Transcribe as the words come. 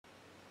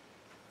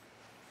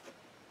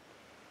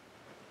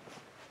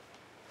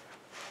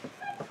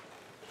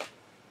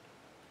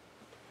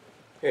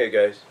Hey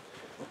guys.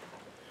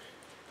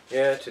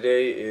 Yeah,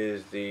 today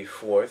is the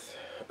 4th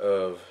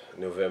of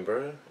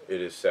November.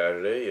 It is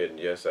Saturday, and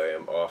yes, I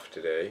am off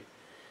today.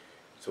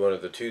 It's one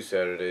of the 2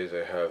 Saturdays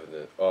I have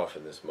off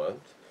in this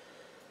month.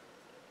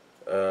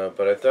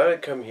 But I thought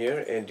I'd come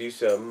here and do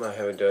something I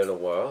haven't done in a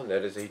while, and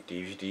that is a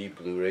DVD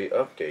Blu-ray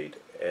update.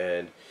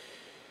 And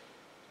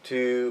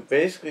to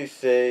basically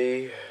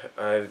say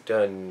I've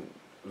done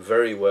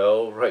very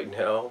well right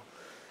now,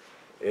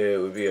 it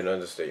would be an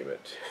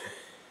understatement.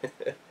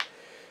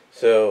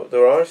 So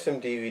there are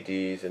some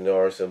DVDs and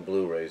there are some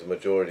Blu-rays. A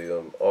majority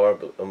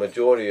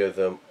of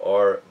them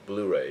are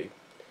Blu-ray,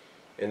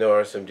 and there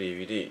are some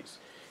DVDs.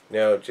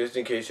 Now, just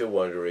in case you're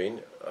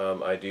wondering,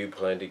 I do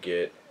plan to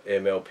get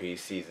MLP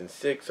Season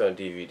 6 on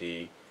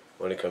DVD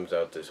when it comes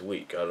out this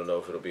week. I don't know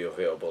if it'll be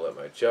available at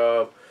my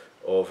job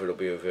or if it'll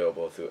be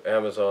available through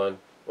Amazon.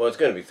 Well, it's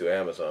going to be through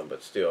Amazon,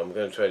 but still, I'm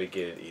going to try to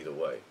get it either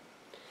way.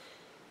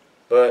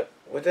 But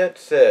with that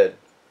said,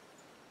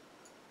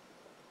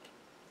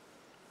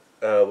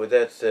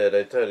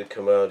 I thought I'd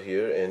come out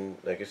here and,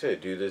 like I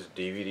said, do this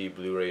DVD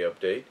Blu-ray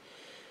update.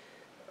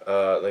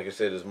 Like I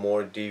said, there's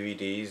more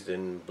DVDs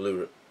than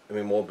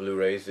more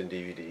Blu-rays than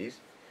DVDs.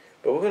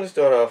 But we're going to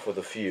start off with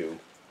a few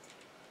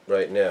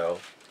right now.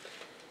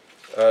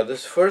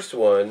 This first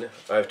one,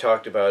 I've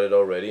talked about it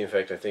already. In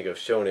fact, I think I've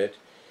shown it.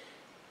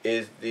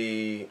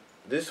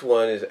 This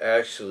one is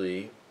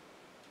actually,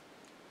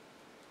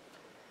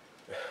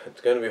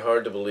 it's going to be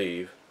hard to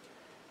believe,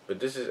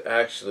 but this is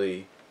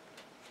actually,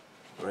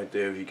 right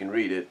there if you can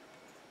read it,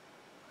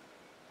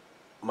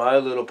 My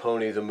Little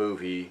Pony the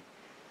movie,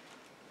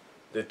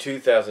 the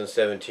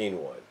 2017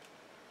 one.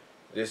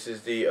 This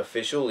is the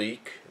official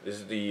leak. This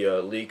is the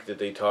leak that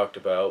they talked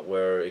about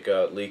where it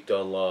got leaked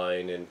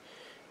online, and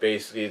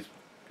basically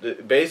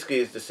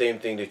it's the same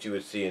thing that you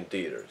would see in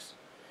theaters.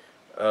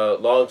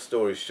 Long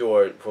story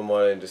short, from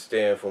what I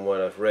understand, from what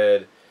I've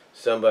read,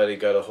 somebody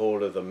got a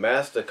hold of the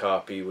master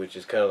copy, which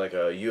is kind of like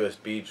a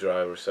USB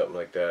drive or something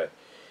like that,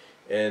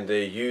 and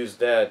they used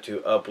that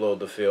to upload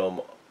the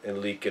film and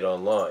leak it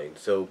online.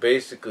 So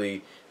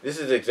basically, this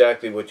is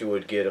exactly what you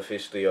would get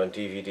officially on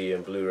DVD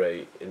and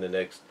Blu-ray in the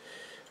next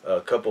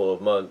couple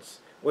of months,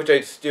 which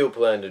I still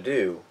plan to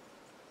do.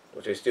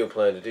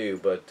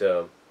 But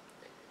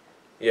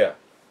yeah,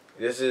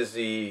 this is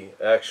the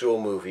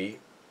actual movie.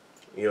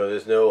 You know,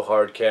 there's no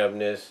hard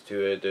cabinets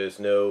to it. There's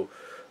no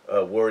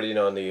wording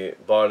on the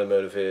bottom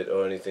of it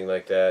or anything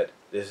like that.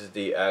 This is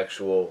the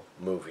actual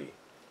movie.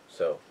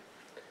 So,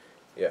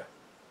 yeah.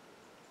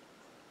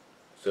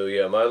 So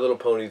yeah, My Little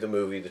Pony the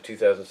movie, the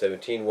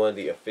 2017 one,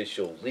 the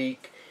official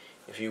leak,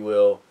 if you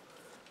will.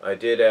 I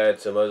did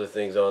add some other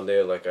things on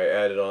there, like I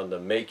added on the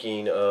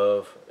making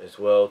of as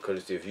well,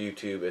 courtesy of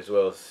YouTube, as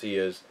well as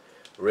Sia's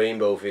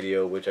Rainbow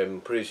video, which I'm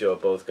pretty sure are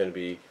both going to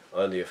be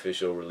on the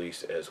official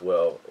release as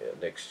well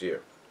next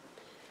year.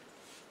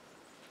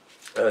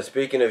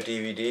 Speaking of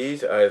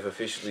DVDs, I have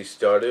officially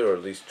started, or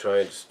at least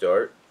trying to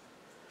start,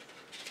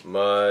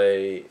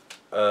 my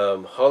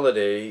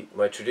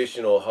my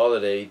traditional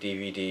holiday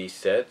DVD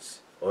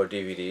sets, or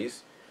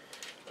DVDs.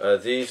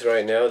 These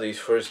right now, these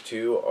first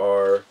two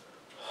are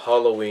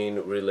Halloween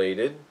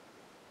related.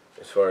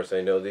 As far as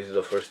I know, these are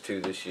the first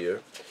two this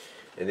year.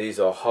 And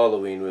these are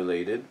Halloween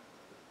related.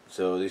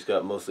 So these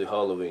got mostly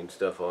Halloween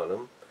stuff on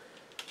them.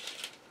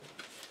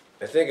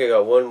 I think I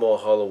got one more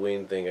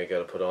Halloween thing I got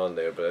to put on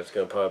there, but that's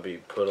going to probably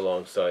be put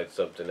alongside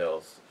something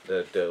else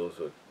that deals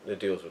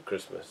with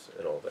Christmas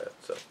and all that.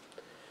 So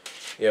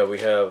yeah, we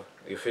have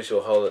the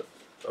official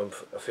I'm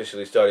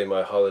officially starting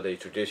my holiday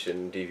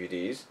tradition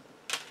DVDs.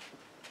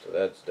 So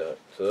that's done.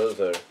 So those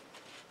are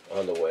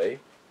on the way.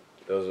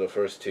 Those are the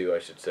first two, I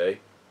should say.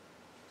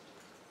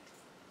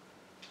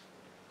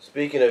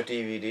 Speaking of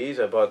DVDs,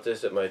 I bought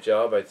this at my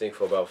job, I think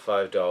for about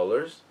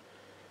 $5.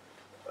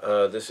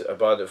 I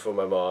bought it for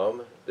my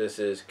mom. This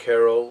is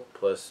Carol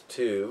Plus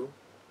 2,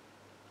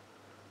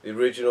 the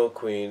original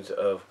Queens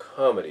of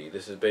Comedy.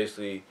 This is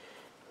basically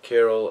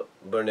Carol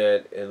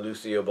Burnett and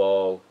Lucille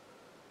Ball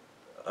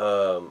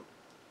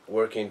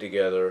working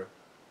together,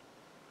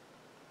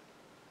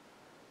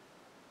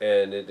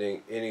 and it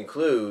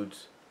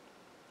includes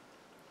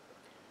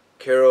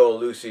Carol and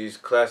Lucy's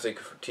classic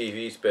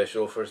TV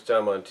special, first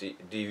time on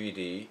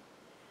DVD,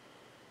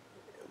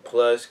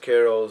 plus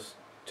Carol's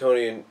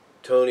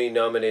Tony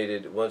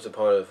nominated Once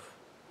Upon a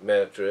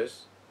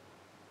Mattress,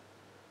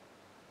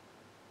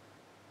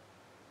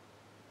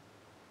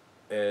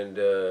 and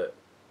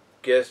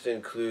guests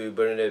include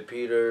Bernadette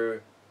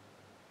Peter,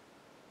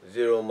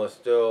 Zero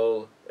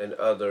Mostel, and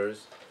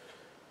others.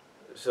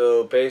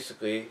 So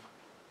basically,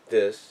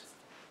 this.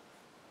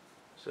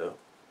 So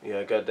yeah,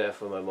 I got that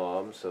for my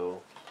mom,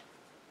 so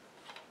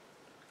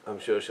I'm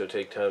sure she'll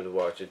take time to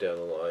watch it down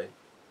the line.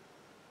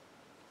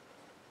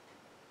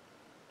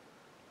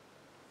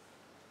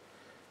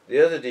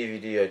 The other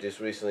DVD I just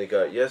recently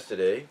got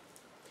yesterday,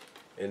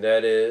 and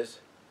that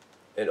is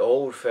an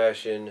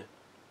Old-Fashioned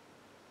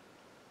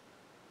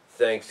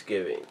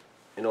Thanksgiving.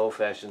 An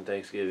Old-Fashioned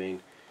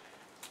Thanksgiving,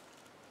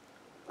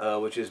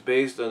 which is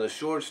based on a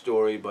short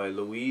story by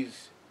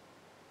Louise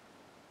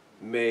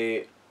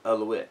May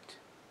Alouette,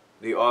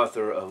 the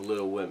author of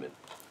Little Women.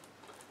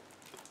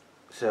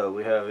 So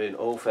we have an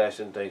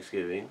Old-Fashioned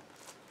Thanksgiving,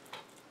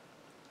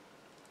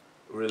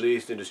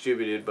 released and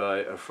distributed by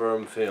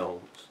Affirm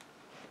Films.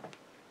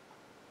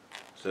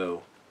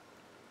 So,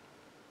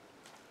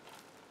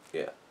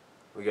 yeah,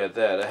 we got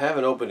that. I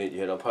haven't opened it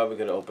yet. I'm probably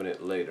going to open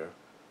it later.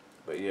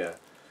 But yeah,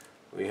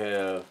 we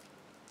have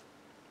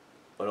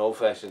an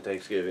Old-Fashioned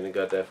Thanksgiving. I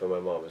got that from my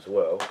mom as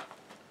well.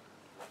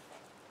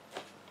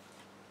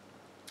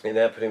 And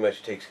that pretty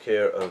much takes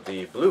care of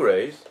the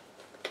Blu-rays.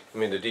 I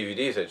mean the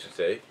DVDs, I should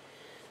say.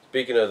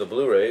 Speaking of the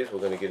Blu-rays, we're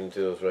going to get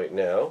into those right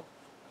now.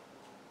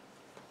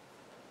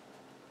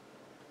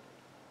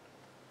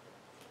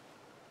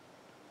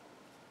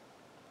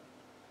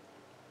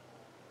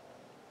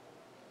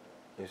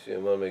 You see,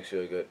 I'm going to make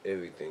sure I got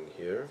everything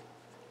here.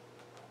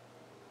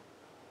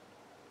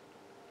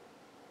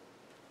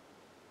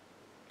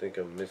 I think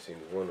I'm missing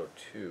one or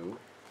two.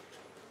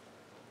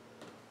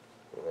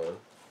 Hold on.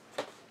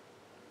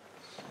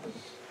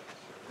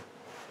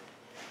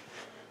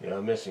 Yeah,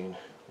 I'm missing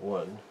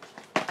one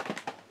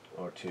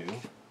or two.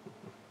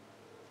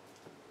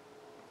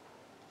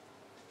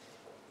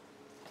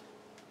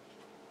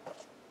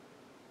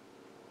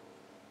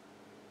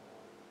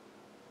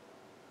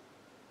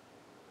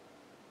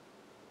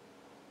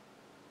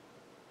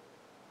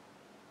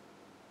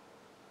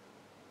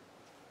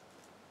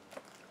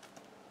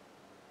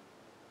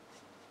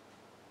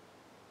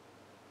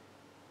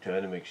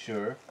 Trying to make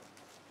sure.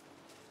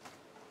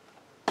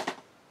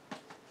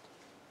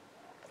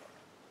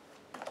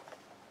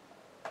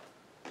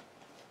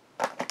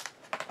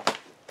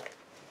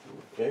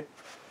 Okay.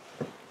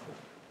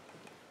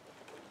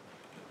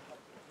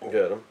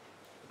 Got them.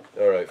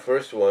 Alright,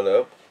 first one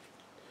up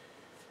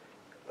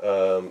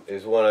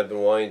is one I've been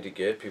wanting to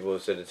get. People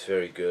have said it's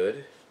very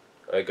good.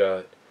 I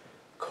got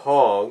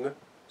Kong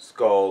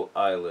Skull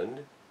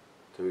Island.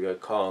 So we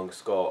got Kong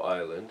Skull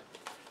Island,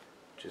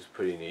 which is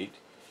pretty neat.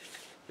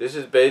 This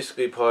is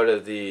basically part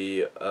of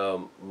the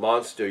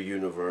monster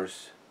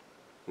universe.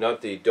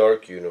 Not the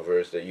dark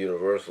universe that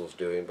Universal's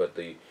doing, but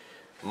the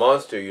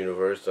monster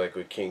universe, like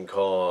with King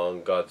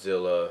Kong,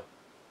 Godzilla,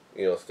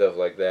 you know, stuff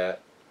like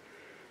that.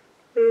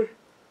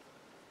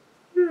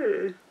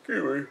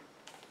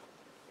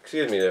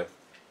 Excuse me there.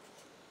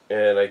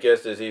 And I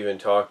guess there's even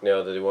talk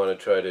now that they want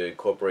to try to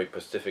incorporate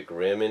Pacific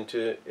Rim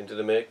into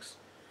the mix.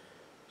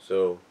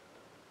 So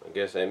I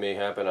guess that may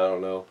happen, I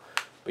don't know.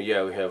 But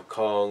yeah, we have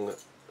Kong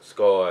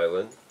Skull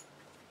Island,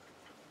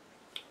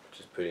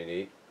 which is pretty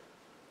neat.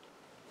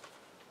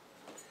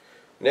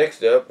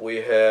 Next up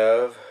we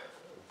have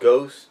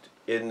Ghost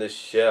in the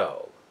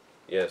Shell.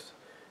 Yes,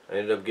 I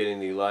ended up getting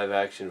the live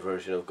action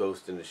version of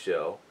Ghost in the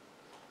Shell.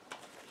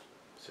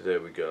 So there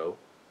we go.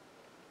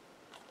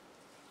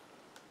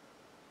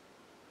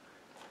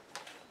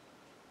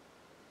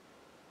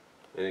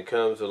 And it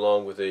comes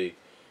along with a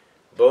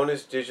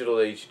bonus digital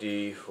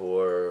HD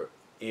for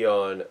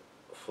Eon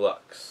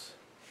Flux.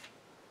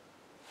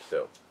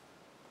 So,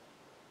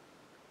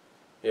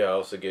 yeah, I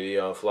also get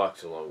Eon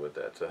Flux along with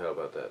that. So how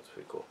about that? It's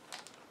pretty cool.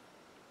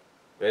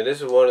 And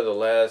this is one of the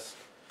last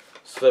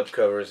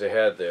slipcovers they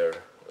had there.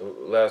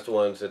 Last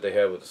ones that they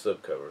had with the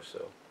slipcover.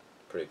 So,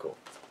 pretty cool.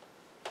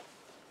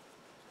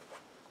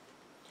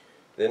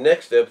 Then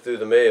next up through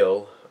the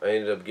mail, I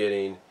ended up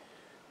getting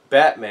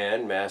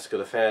Batman, Mask of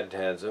the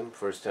Phantasm.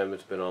 First time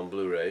it's been on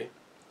Blu-ray.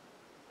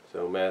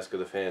 So, Mask of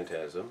the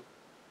Phantasm.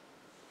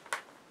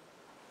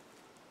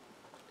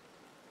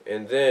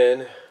 And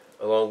then,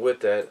 along with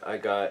that, I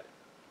got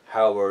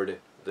Howard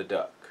the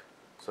Duck.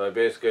 So I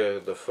basically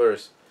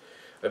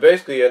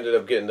ended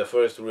up getting the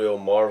first real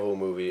Marvel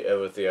movie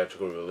ever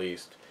theatrically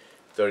released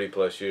 30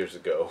 plus years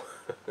ago.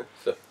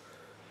 So,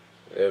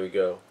 there we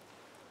go.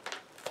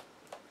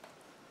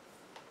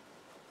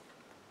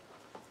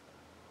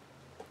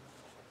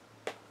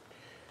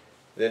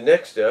 Then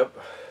next up,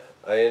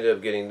 I ended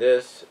up getting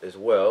this as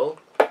well.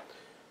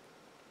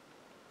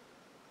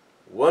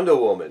 Wonder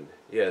Woman.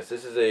 Yes,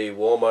 this is a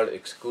Walmart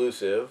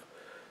exclusive.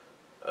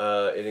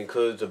 It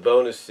includes a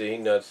bonus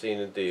scene not seen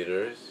in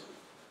theaters.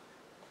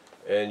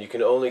 And you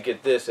can only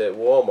get this at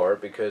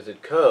Walmart because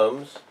it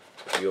comes,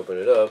 if you open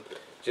it up,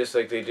 just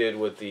like they did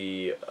with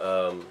the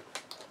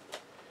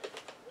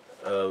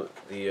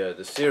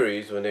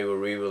series when they were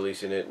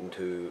re-releasing it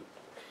into,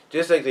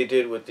 just like they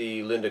did with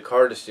the Linda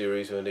Carter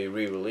series when they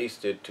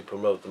re-released it to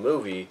promote the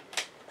movie.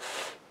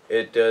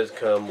 It does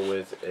come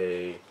with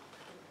a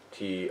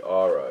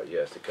tiara.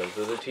 Yes, it comes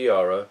with a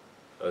tiara.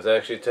 I was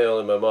actually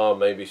telling my mom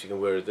maybe she can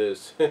wear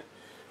this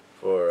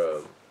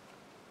for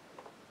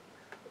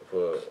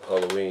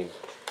Halloween.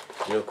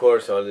 And of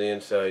course on the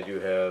inside you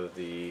have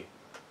the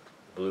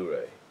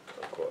Blu-ray,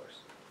 of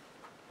course.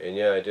 And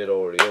yeah, I did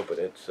already open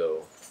it,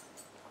 so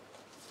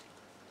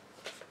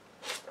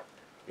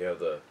you have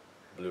the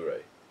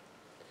Blu-ray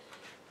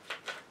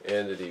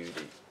and the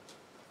DVD.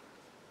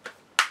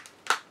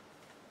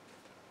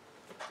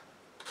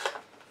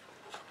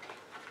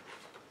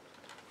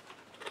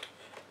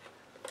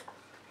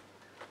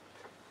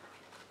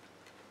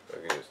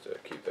 I can just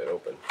keep that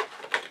open.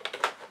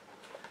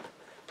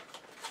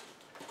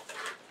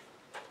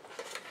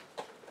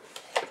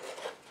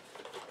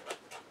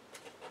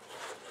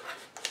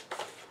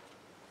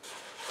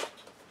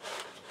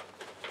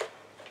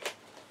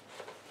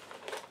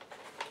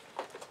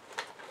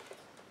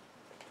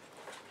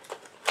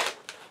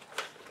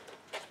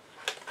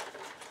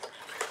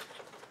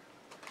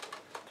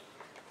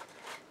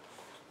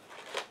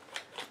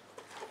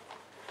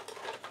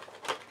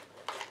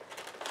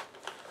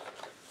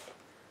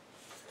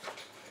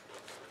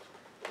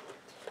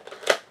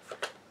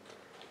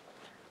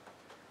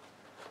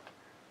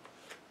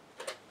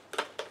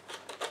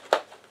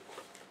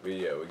 But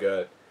yeah, we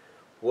got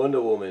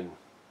Wonder Woman.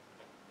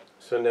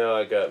 So now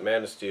I got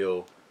Man of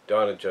Steel,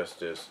 Dawn of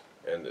Justice,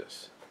 and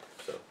this.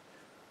 So,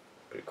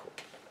 pretty cool.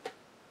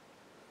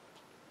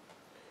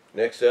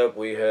 Next up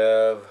we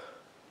have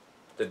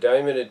the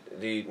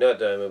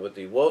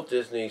the Walt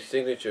Disney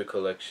Signature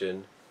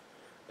Collection,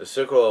 the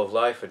Circle of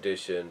Life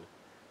edition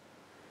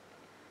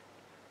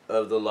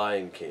of The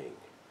Lion King.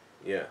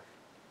 Yeah.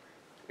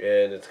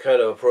 And it's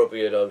kind of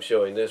appropriate I'm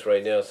showing this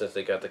right now since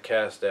they got the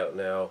cast out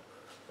now.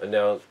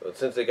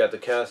 Since they got the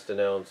cast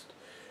announced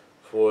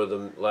for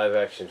the live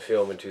action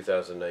film in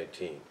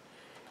 2019.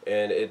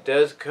 And it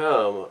does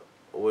come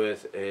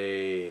with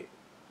a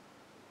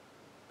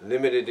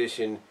limited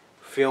edition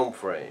film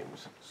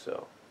frames.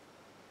 So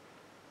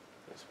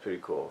that's pretty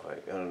cool. I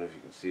don't know if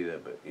you can see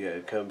that, but yeah,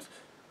 it comes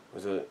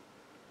with a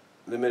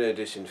limited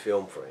edition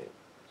film frame.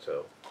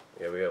 So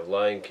yeah, we have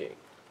Lion King.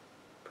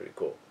 Pretty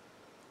cool.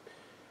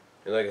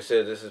 And like I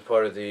said, this is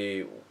part of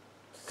the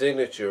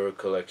Signature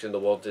Collection, the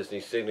Walt Disney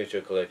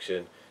Signature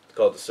Collection. It's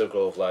called the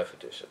Circle of Life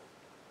edition.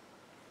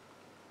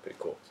 Pretty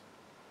cool.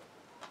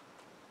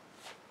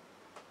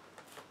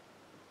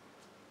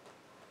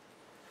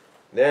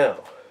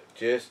 Now,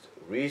 just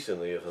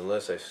recently,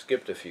 unless I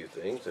skipped a few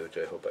things, which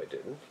I hope I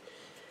didn't.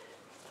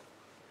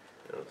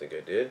 I don't think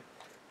I did.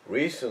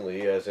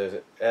 Recently, as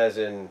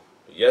in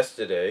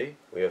yesterday,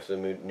 we have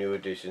some new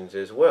editions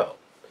as well.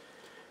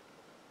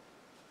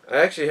 I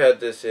actually had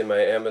this in my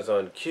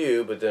Amazon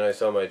queue, but then I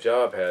saw my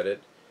job had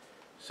it.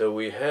 So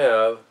we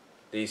have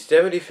the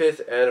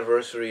 75th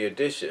Anniversary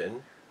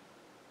Edition.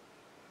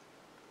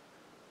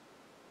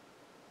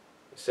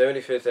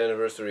 75th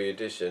Anniversary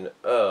Edition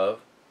of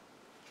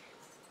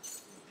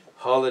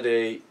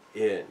Holiday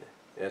Inn.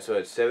 And so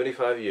it's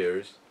 75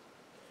 years.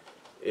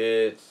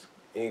 It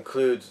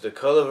includes the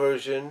color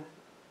version,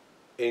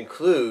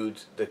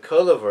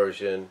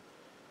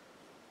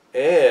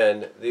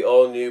 and the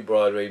all-new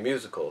Broadway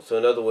musical. So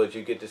in other words,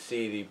 you get to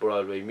see the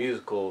Broadway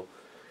musical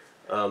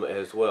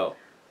as well.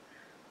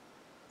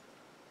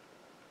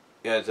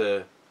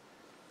 Yeah,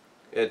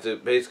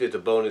 basically it's a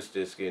bonus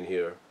disc in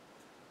here.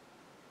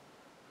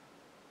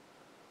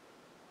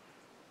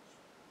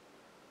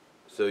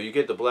 So you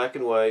get the black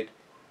and white,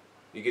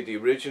 you get the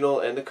original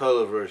and the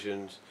color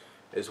versions,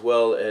 as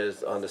well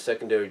as on the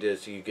secondary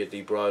disc you get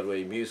the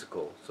Broadway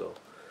musical. So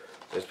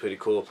that's pretty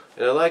cool.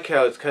 And I like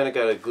how it's kind of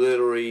got a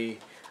glittery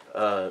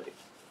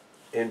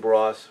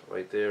emboss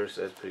right there,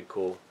 so that's pretty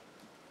cool.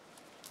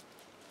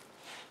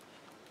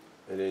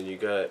 And then you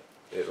got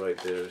it right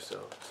there,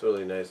 so it's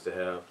really nice to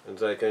have. And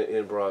it's like an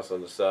emboss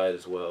on the side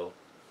as well.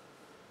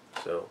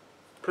 So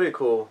pretty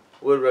cool.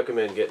 Would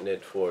recommend getting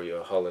it for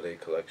your holiday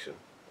collection.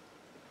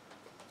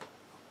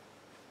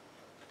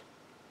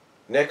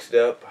 Next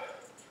up,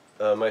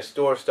 my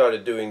store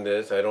started doing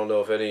this. I don't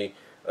know if any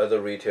other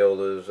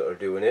retailers are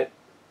doing it.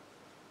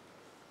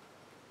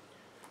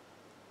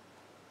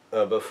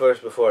 But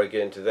first, before I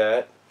get into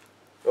that,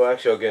 well,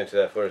 actually I'll get into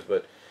that first,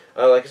 but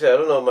like I said, I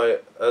don't know if my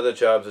other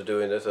jobs are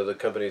doing this, other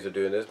companies are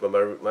doing this, but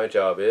my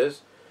job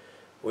is,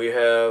 we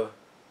have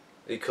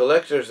the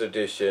collector's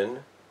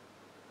edition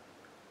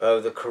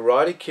of the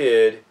Karate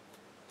Kid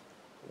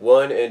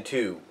 1 and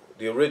 2.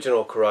 The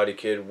original Karate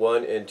Kid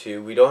 1 and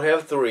 2. We don't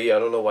have 3. I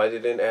don't know why they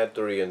didn't add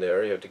 3 in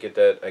there. You have to get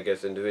that, I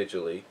guess,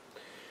 individually.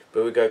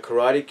 But we got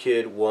Karate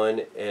Kid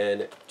 1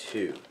 and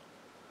 2.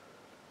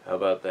 How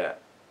about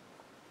that?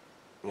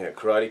 Yeah,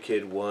 Karate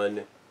Kid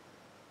 1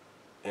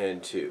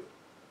 and 2.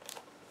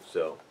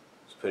 So,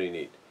 it's pretty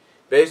neat.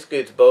 Basically,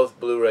 it's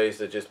both Blu-rays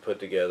that just put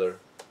together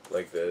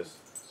like this.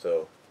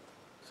 So,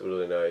 it's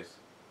really nice.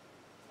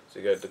 So,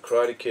 you got the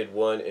Karate Kid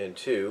 1 and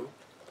 2.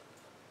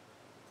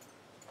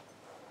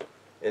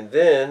 And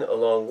then,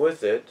 along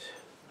with it,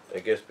 I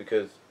guess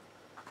because,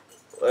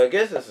 well, I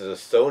guess this is a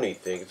Sony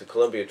thing. It's a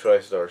Columbia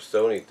TriStar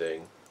Sony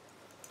thing.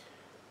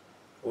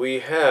 We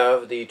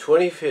have the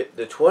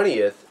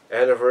 20th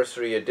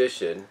Anniversary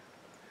Edition.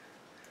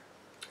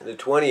 The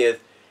 20th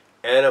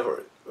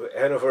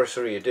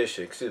Anniversary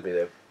Edition, excuse me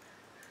there.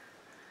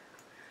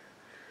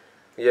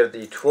 You have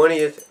the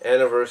 20th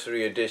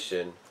Anniversary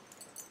Edition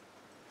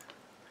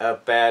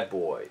of Bad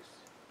Boys.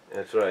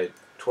 That's right.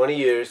 20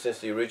 years since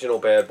the original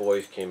Bad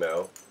Boys came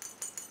out.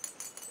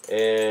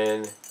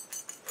 And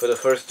for the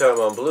first time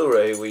on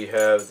Blu-ray, we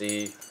have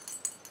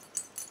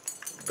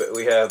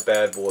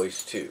Bad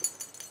Boys 2.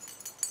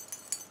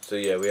 So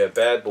yeah, we have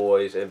Bad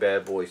Boys and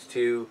Bad Boys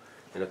 2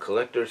 in a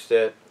collector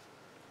set.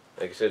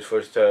 Like I said,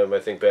 first time I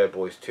think Bad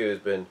Boys 2 has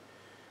been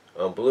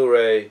on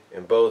Blu-ray,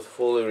 and both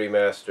fully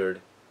remastered.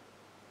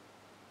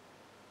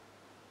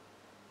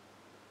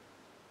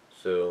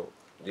 So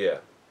yeah,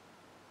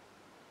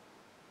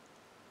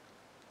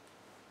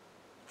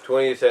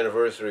 20th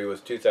anniversary was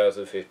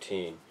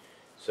 2015.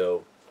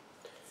 So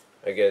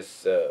I guess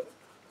so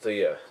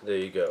yeah, there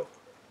you go.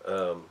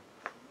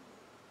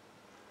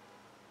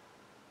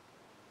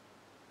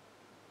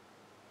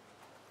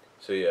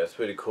 So yeah, it's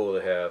pretty cool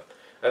to have.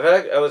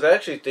 I was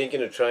actually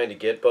thinking of trying to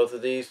get both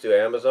of these through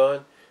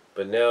Amazon,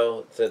 but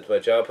now since my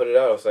job put it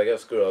out, I was like, oh,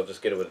 screw it, I'll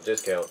just get it with a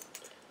discount.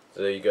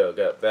 So there you go,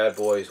 got Bad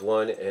Boys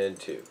 1 and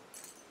 2.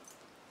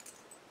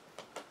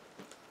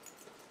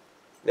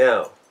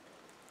 Now,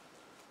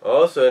 I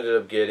also ended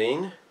up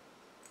getting,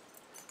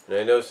 and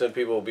I know some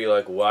people will be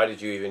like, why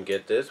did you even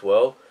get this?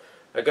 Well,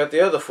 I got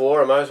the other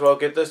 4, I might as well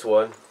get this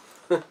one.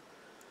 And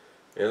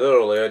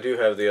literally, I do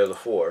have the other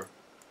 4.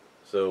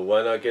 So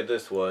why not get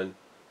this one?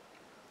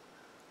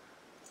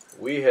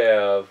 We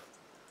have,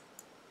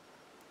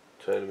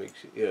 trying to make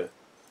sure, yeah,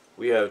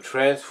 we have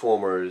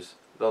Transformers: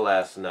 The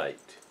Last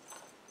Night.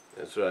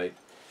 That's right.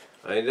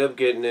 I ended up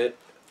getting it.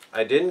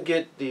 I didn't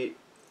get the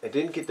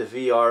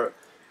VR.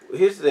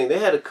 Here's the thing, they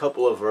had a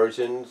couple of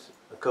versions,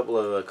 a couple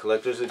of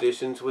collector's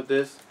editions with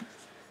this.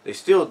 They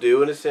still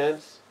do in a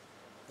sense.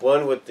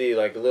 One with the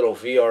like little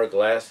VR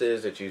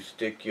glasses that you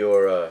stick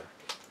your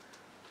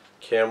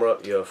camera,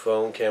 your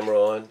phone camera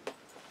on.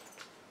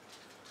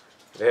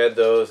 They had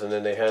those, and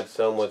then they had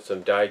some with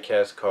some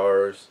die-cast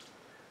cars.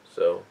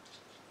 So,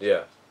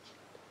 yeah.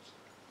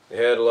 They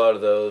had a lot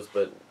of those,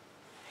 but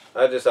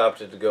I just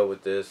opted to go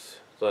with this.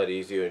 It's a lot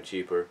easier and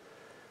cheaper.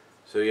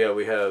 So yeah,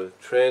 we have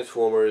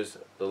Transformers: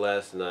 The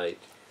Last Night,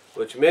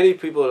 which many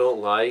people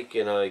don't like,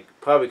 and I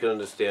probably can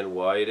understand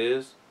why it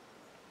is.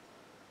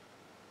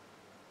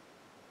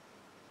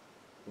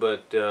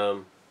 But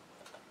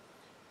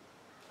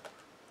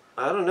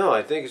I don't know.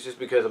 I think it's just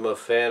because I'm a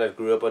fan. I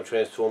grew up on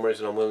Transformers,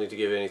 and I'm willing to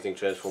give anything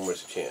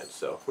Transformers a chance.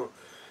 So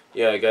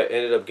yeah,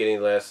 ended up getting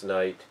Last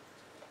Night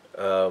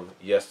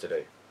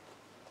yesterday.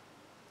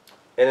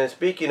 And then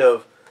speaking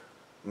of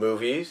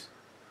movies,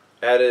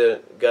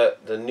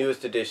 got the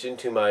newest addition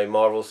to my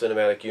Marvel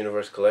Cinematic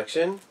Universe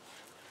collection.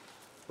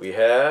 We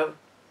have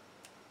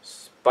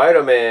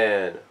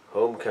Spider-Man: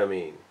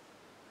 Homecoming.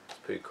 It's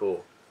pretty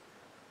cool.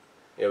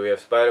 Yeah, we have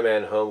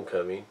Spider-Man: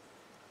 Homecoming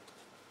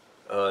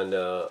on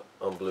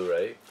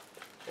Blu-ray,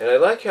 and I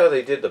like how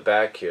they did the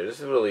back here. This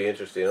is really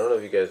interesting. I don't know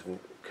if you guys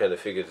kind of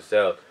figured this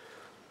out.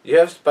 You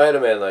have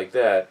Spider-Man like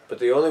that, but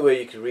the only way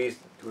you can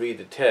read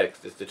the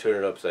text is to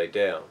turn it upside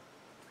down.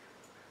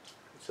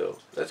 So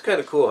that's kind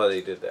of cool how they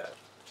did that.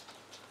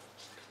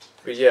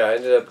 But yeah, I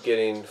ended up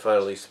getting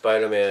finally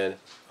Spider-Man: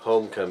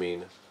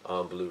 Homecoming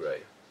on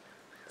Blu-ray.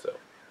 So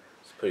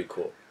it's pretty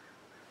cool.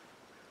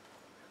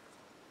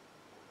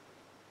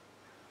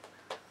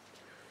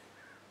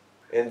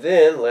 And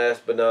then,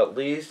 last but not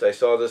least, I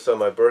saw this on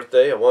my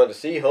birthday. I wanted to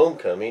see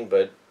Homecoming,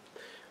 but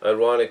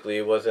ironically,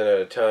 it wasn't at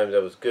a time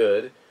that was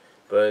good.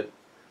 But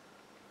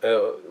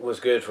it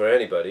was good for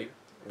anybody.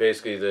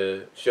 Basically,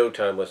 the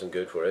showtime wasn't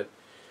good for it.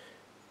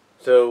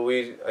 So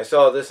I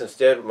saw this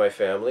instead with my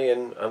family,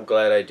 and I'm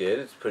glad I did.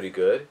 It's pretty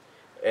good.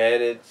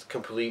 And it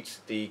completes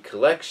the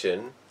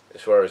collection,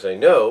 as far as I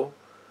know,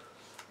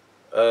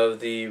 of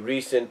the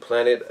recent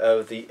Planet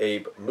of the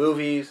Apes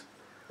movies.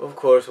 Of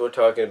course, we're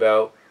talking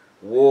about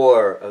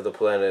War of the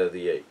Planet of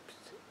the Apes.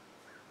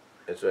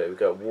 That's right, we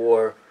got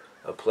War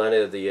of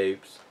Planet of the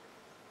Apes.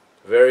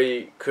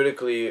 Very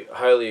critically,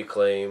 highly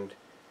acclaimed.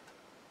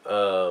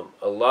 A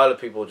lot of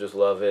people just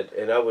love it,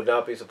 and I would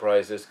not be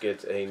surprised this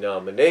gets a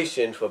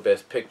nomination for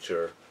Best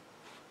Picture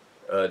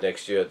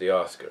next year at the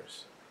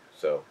Oscars.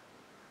 So,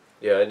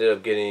 yeah, I ended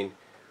up getting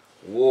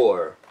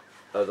War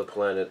of the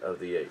Planet of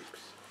the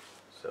Apes.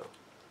 So,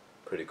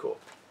 pretty cool.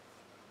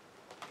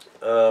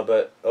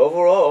 But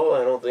overall,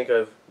 I don't think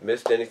I've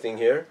missed anything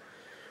here.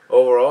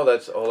 Overall,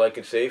 that's all I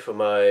could say for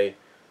my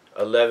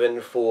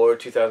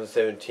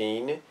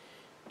 11/4/2017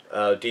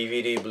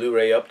 DVD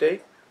Blu-ray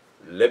update.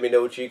 Let me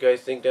know what you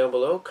guys think down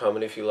below.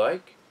 Comment if you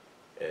like.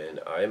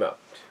 And I'm out.